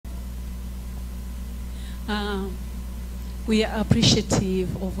We are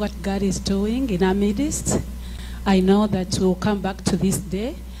appreciative of what God is doing in our midst. I know that we'll come back to this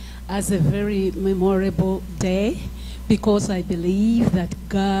day as a very memorable day because I believe that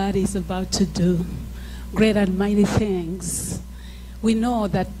God is about to do great and mighty things. We know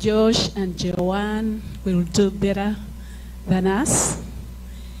that Josh and Joanne will do better than us.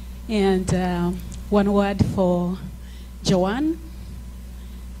 And one word for Joanne.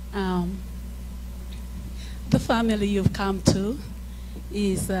 The family you've come to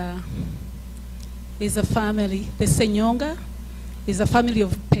is a family, the Senyonga is a family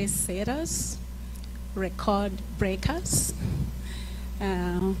of pace setters, record breakers,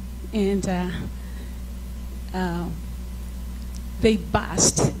 they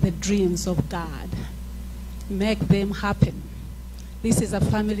burst the dreams of God, make them happen. This is a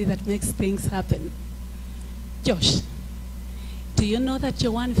family that makes things happen. Josh, do you know that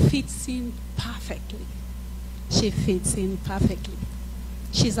Joanne fits in perfectly? She fits in perfectly.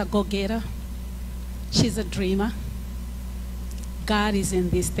 She's a go-getter. She's a dreamer. God is in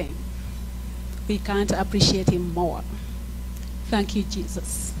this thing. We can't appreciate him more. Thank you,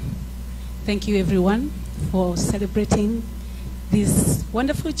 Jesus. Thank you, everyone, for celebrating these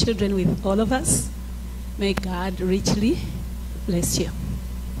wonderful children with all of us. May God richly bless you.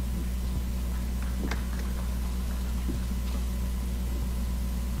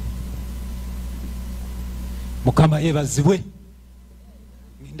 Mukama yebazibwe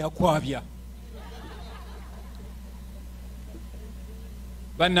nginda kwabya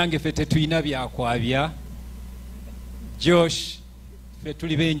bannange ffe tetulina byakwabya. Josh ffe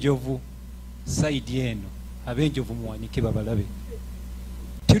tuli b'enjovu saidi eno, ab'enjovu muwanike babalabe.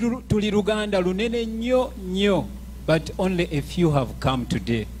 Tuli luganda lunene nnyo nnyo, but only a few have come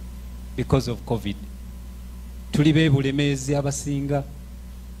today because of COVID. Tuli beebulemeezi abasinga.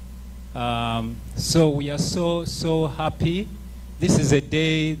 So we are so happy. This is a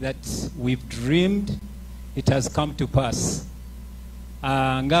day that we've dreamed. It has come to pass.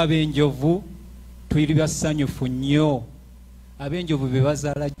 Nga ab'enjovu tuli basanyufu nnyo. Ab'enjovu be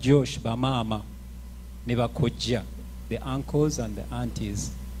bazaala Josh bamaama ne bakojja, the uncles and the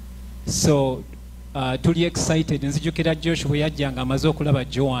aunties. So tuli excited. Nzijukira Josh bwe yajjanga amaze okulaba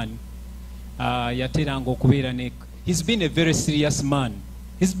Joanne, yateranga okubeera ne. He's been a very serious man.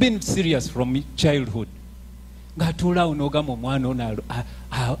 He's been serious from childhood. Ng'atuulaawo n'ogamba omwana ono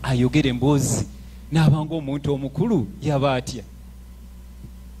ayogera emboozi n'abanga omuntu omukulu yaba atya.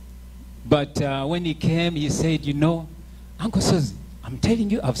 But when he came, he said, you know, Uncle Suzy, I'm telling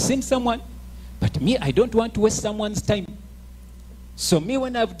you, I've seen someone, but me, I don't want to waste someone's time. So me,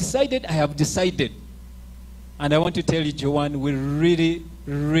 when I've decided, I have decided. And I want to tell you, Joanne, we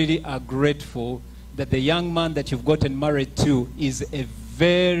really are grateful that the young man that you've gotten married to is a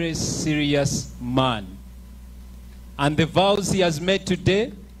very serious man. And the vows he has made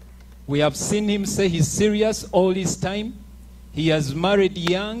today, we have seen him say he's serious all his time. He has married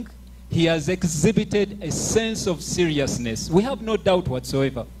young. He has exhibited a sense of seriousness. We have no doubt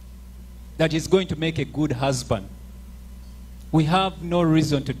whatsoever that he's going to make a good husband. We have no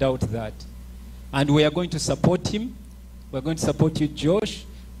reason to doubt that. And we are going to support him. We're going to support you, Josh.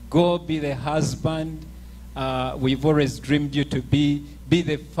 Go be the husband we've always dreamed you to be. Be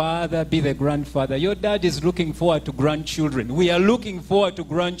the father, be the grandfather. Your dad is looking forward to grandchildren. We are looking forward to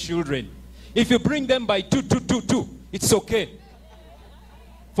grandchildren. If you bring them by two, it's okay.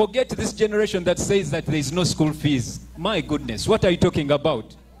 Forget this generation that says that there is no school fees. My goodness, what are you talking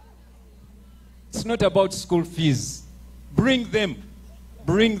about? It's not about school fees. Bring them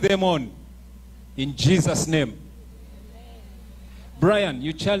on. In Jesus' name. Brian,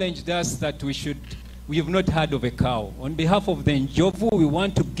 you challenged us that we have not heard of a cow. On behalf of the Njovu, we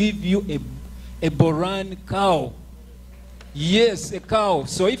want to give you a Boran cow. Yes, a cow.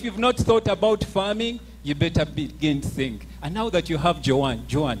 So if you've not thought about farming, you better begin to think. And now that you have Joanne,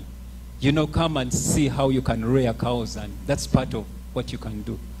 you know, come and see how you can rear cows, and that's part of what you can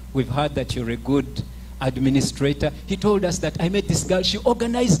do. We've heard that you're a good administrator. He told us that I met this girl, she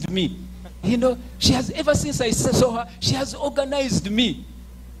organized me. You know, she has, ever since I saw her, she has organized me.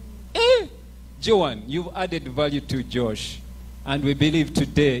 Joanne, you've added value to Josh, and we believe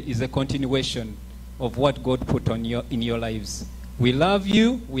today is a continuation of what God put on in your lives. We love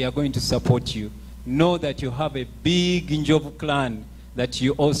you. We are going to support you. Know that you have a big Njovu clan that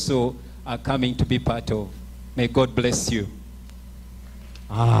you also are coming to be part of. May God bless you.